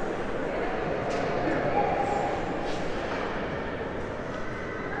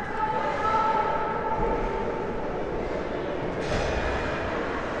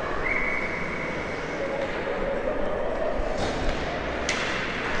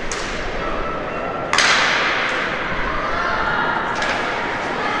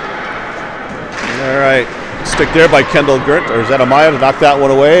 Stick there by Kendall Gert, or is that Amaya to knock that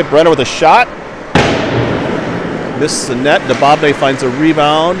one away? Brenner with a shot. Misses the net. Dababne finds a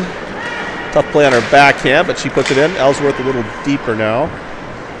rebound. Tough play on her backhand, but she puts it in. Ellsworth a little deeper now.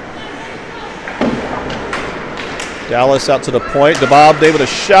 Dallas out to the point. Dababne with a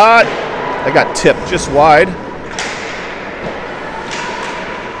shot. That got tipped just wide.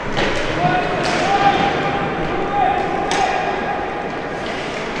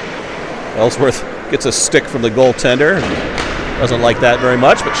 Ellsworth gets a stick from the goaltender. Doesn't like that very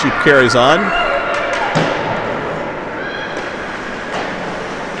much, but she carries on.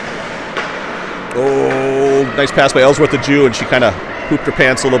 Oh, nice pass by Ellsworth the Jew, and she kind of pooped her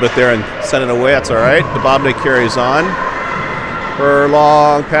pants a little bit there and sent it away. That's all right. Dababne carries on. Her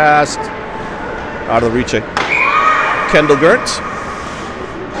long pass out of the reach of Kendall Gert.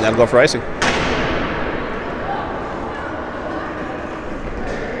 And that'll go for icing.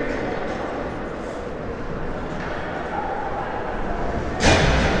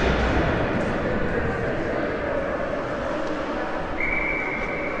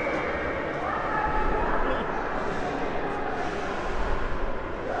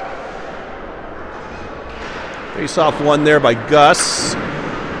 Face-off one there by Gus.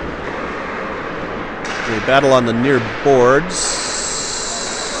 They battle on the near boards.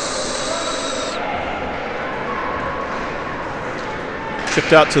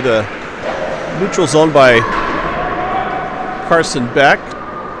 Chipped out to the neutral zone by Carson Beck.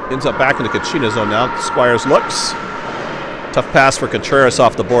 Ends up back in the Kachinas zone now. Squires looks. Tough pass for Contreras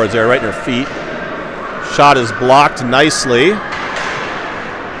off the boards there, right in her feet. Shot is blocked nicely.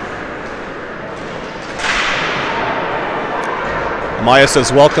 Amaya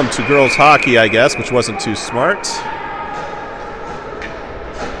says welcome to girls hockey, I guess, which wasn't too smart.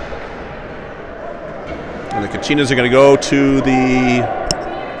 And the Kachinas are going to go to the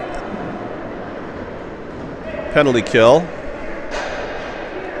penalty kill.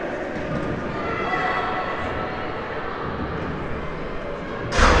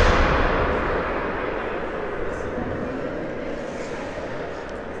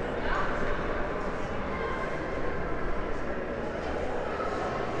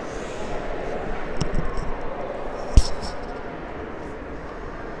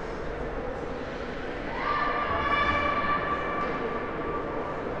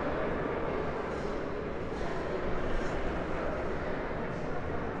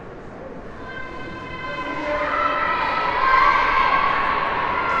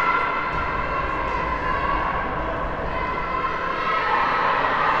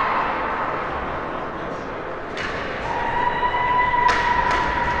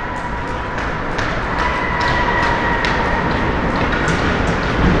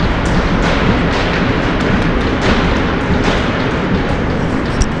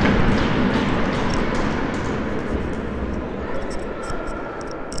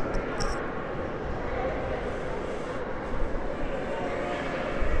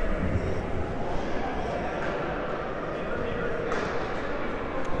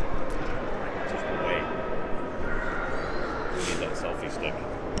 like.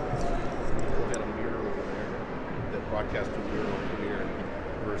 Look at a mirror over there. That broadcast a mirror over here.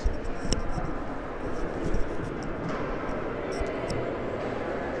 Reverse.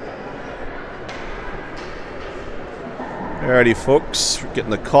 Alrighty, folks, we're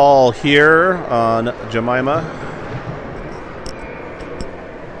getting the call here on Jemima.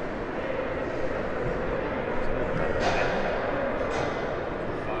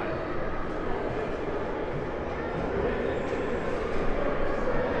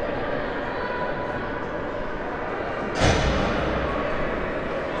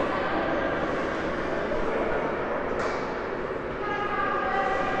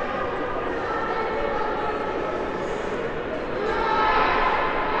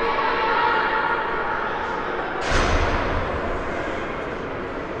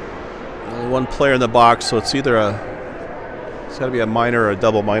 One player in the box, so it's either it's got to be a minor or a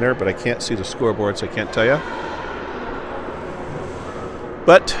double minor, but I can't see the scoreboard, so I can't tell you.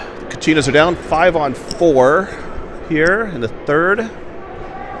 But the Kachinas are down 5-on-4 here in the third.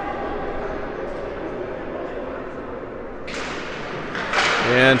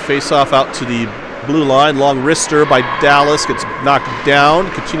 And face-off out to the blue line. Long wrister by Dallas gets knocked down.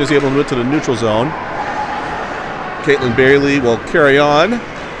 Kachinas able to move it to the neutral zone. Caitlin Bailey will carry on.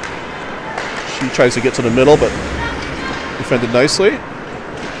 She tries to get to the middle, but defended nicely.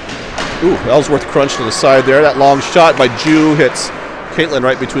 Ooh, Ellsworth crunched to the side there. That long shot by Ju hits Caitlin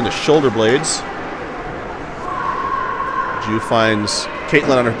right between the shoulder blades. Ju finds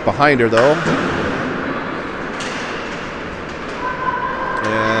Caitlin behind her, though.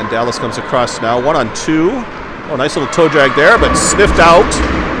 And Dallas comes across now. 1-on-2. Oh, nice little toe drag there, but sniffed out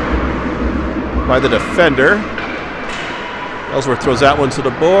by the defender. Ellsworth throws that one to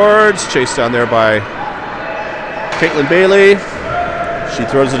the boards. Chased down there by Caitlin Bailey. She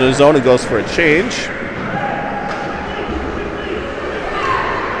throws it in the zone and goes for a change.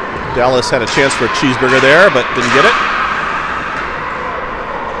 Dallas had a chance for a cheeseburger there, but didn't get it.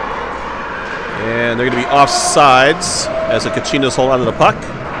 And they're going to be offsides as the Kachinas hold on to the puck.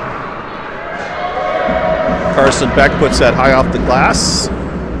 Carson Beck puts that high off the glass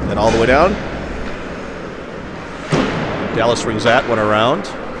and all the way down. Dallas rings that one around.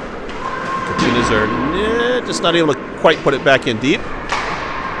 Kachinas are just not able to quite put it back in deep.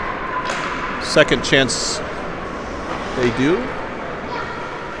 Second chance they do.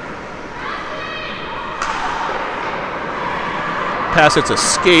 Pass, it's a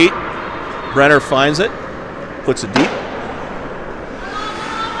skate. Brenner finds it, puts it deep.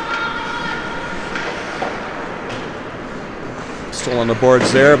 Still on the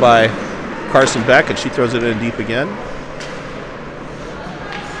boards there by Carson Beck, and she throws it in deep again.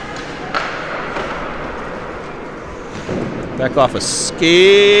 Back off a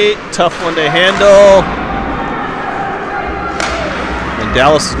skate. Tough one to handle. And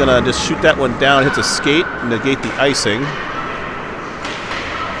Dallas is going to just shoot that one down. Hits a skate, negate the icing.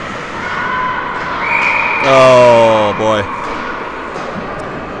 Oh, boy.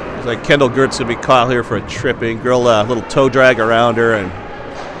 Looks like Kendall Gertz going to be caught here for a tripping. Girl, a little toe drag around her and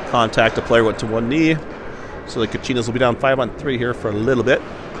contact. The player went to one knee. So the Kachinas will be down 5-on-3 here for a little bit.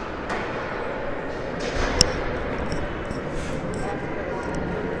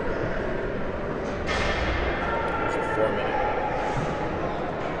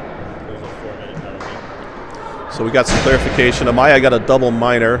 So we got some clarification. Amaya got a double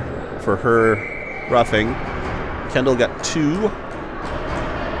minor for her roughing. Kendall got 2.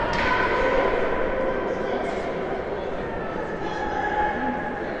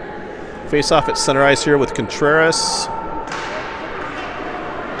 Face off at center ice here with Contreras.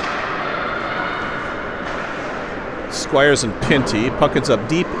 Squires and Pinty. Puck ends up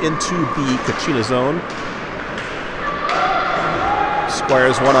deep into the Kachina zone.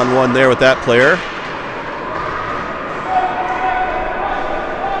 Squires 1-on-1 there with that player.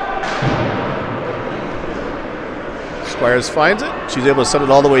 Squires finds it. She's able to set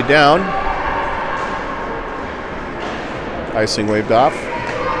it all the way down. Icing waved off.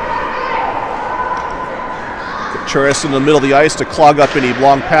 Contreras in the middle of the ice to clog up any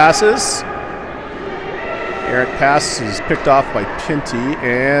long passes. Errant pass is picked off by Pinty,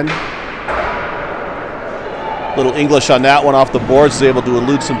 and little English on that one off the boards, is able to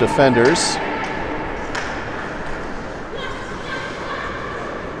elude some defenders.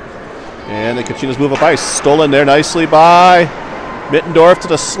 And the Kachinas move up ice. Stolen there nicely by Mittendorf to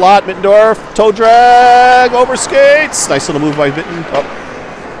the slot. Mittendorf, toe drag, over skates. Nice little move by Mitten.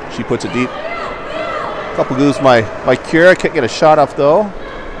 Oh, she puts it deep. Couple goes by Kira. Can't get a shot off though.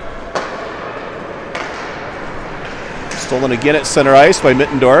 Stolen again at center ice by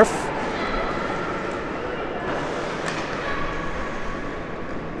Mittendorf.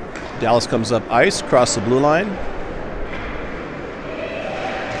 Dallas comes up ice, across the blue line.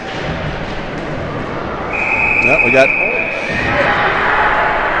 Yep, we got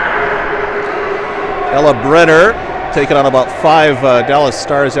Ella Brenner taking on about 5 Dallas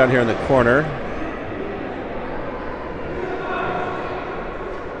Stars down here in the corner.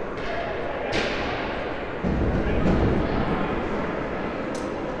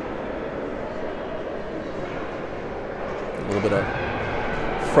 A little bit of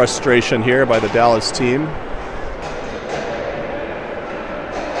frustration here by the Dallas team.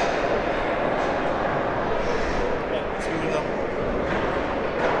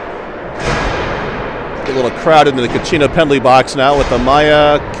 A little crowd into the Kachina penalty box now with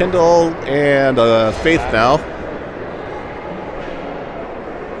Amaya, Kendall, and Faith now.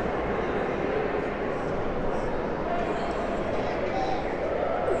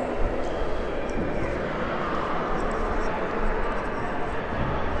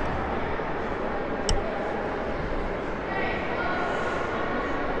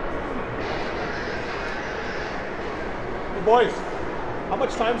 Hey boys, how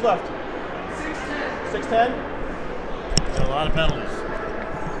much time's left? 6:10. A lot of penalties.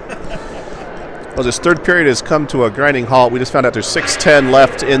 Well, this third period has come to a grinding halt. We just found out there's 6:10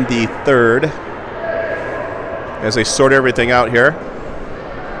 left in the third as they sort everything out here.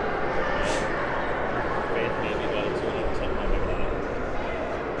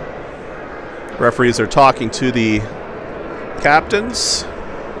 Referees are talking to the captains.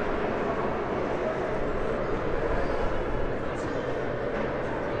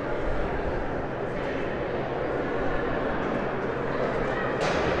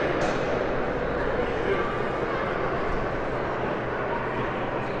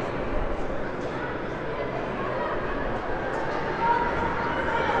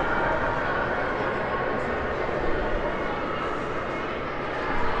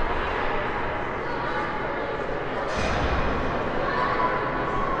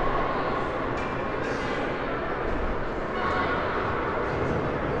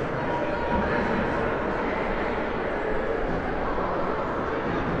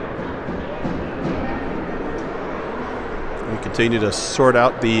 Continue to sort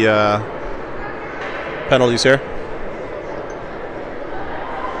out the penalties here.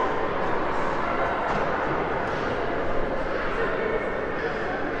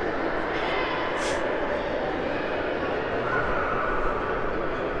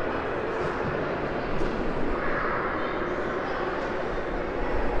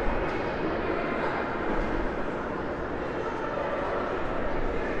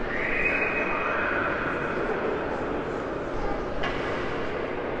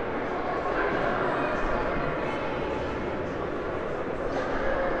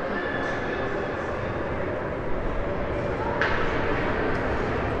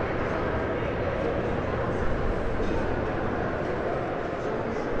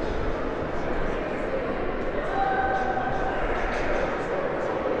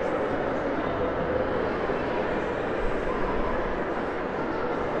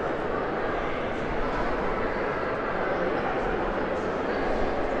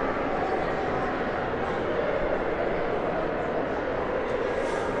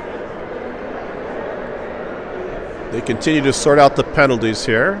 They continue to sort out the penalties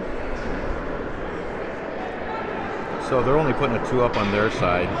here. So they're only putting a 2 up on their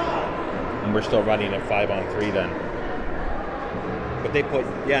side, and we're still running a 5-on-3 then. But they put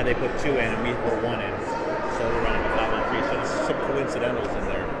 2 in and we put 1 in. So they're running a 5-on-3, so there's some coincidentals in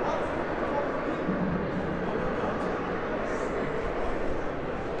there.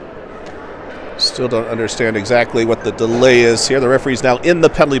 Still don't understand exactly what the delay is here. The referee's now in the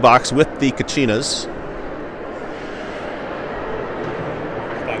penalty box with the Kachinas.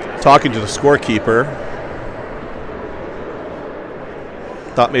 Talking to the scorekeeper.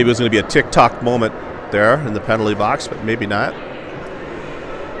 Thought maybe it was going to be a tick-tock moment there in the penalty box, but maybe not.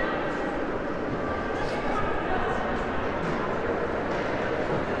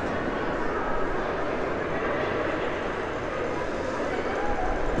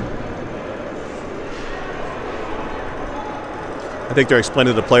 I think they're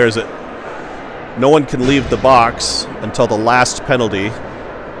explaining to the players that no one can leave the box until the last penalty,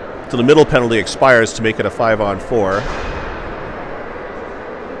 till the middle penalty expires to make it a 5-on-4.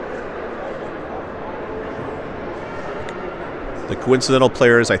 The coincidental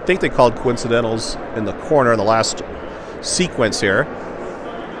players, I think they called coincidentals in the corner in the last sequence here.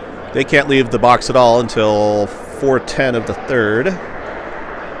 They can't leave the box at all until 4:10 of the third. This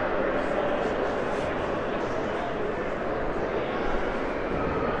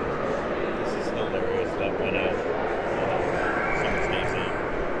is hilarious. That went out. Someone stays in.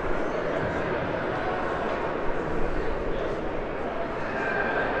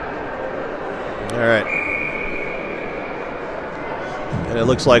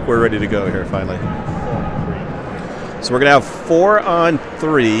 looks like we're ready to go here finally. So we're going to have 4 on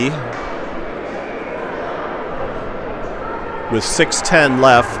 3 with 6:10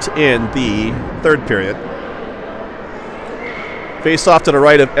 left in the third period. Face off to the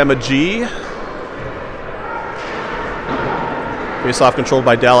right of Emma G. Face off controlled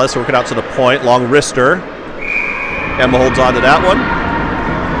by Dallas, working out to the point. Long wrister. Emma holds on to that one.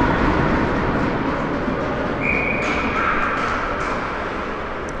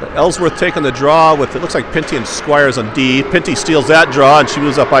 Ellsworth taking the draw with, it looks like Pinty and Squires on D. Pinty steals that draw, and she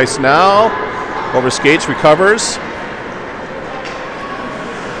moves up ice now. Over skates, recovers.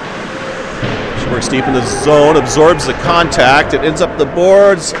 She works deep in the zone, absorbs the contact. It ends up the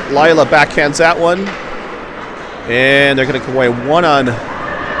boards. Lila backhands that one. And they're going to come away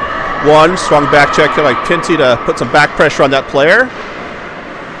 1-on-1. Strong back check by Pinty to put some back pressure on that player.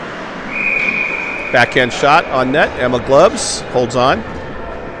 Backhand shot on net. Emma gloves, holds on.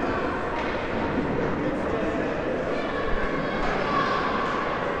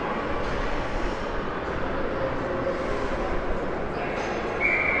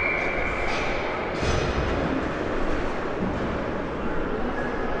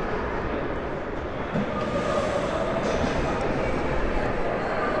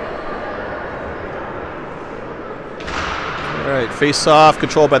 Face off,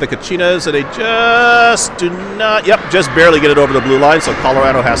 controlled by the Kachinas, and they just do not, just barely get it over the blue line, so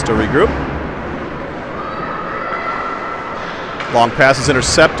Colorado has to regroup. Long pass is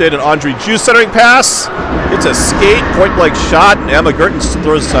intercepted, and Andre Juice centering pass. It's a skate, point-blank shot, and Emma Gerton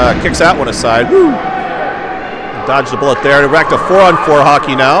kicks that one aside. Woo! Dodged the bullet there. We're back to 4-on-4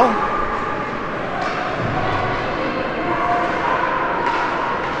 hockey now.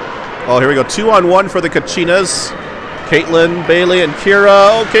 Oh, here we go, 2-on-1 for the Kachinas. Caitlin, Bailey, and Kira.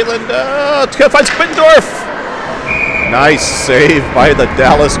 Oh, Caitlin finds Mittendorf. Nice save by the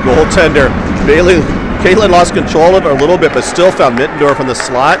Dallas goaltender. Caitlin lost control of it a little bit, but still found Mittendorf in the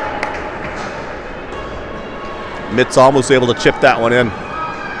slot. Mitz almost able to chip that one in.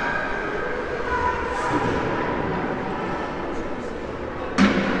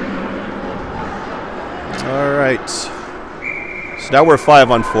 All right. So now we're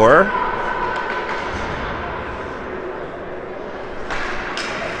 5-on-4.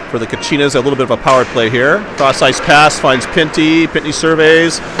 For the Kachinas, a little bit of a power play here. Cross-ice pass, finds Pinty. Pinty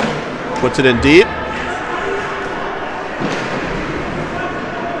surveys, puts it in deep.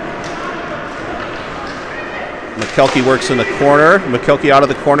 McKelkey works in the corner. McKelkey out of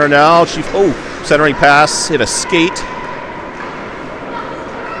the corner now. Centering pass, hit a skate.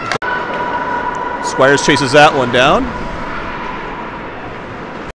 Squires chases that one down.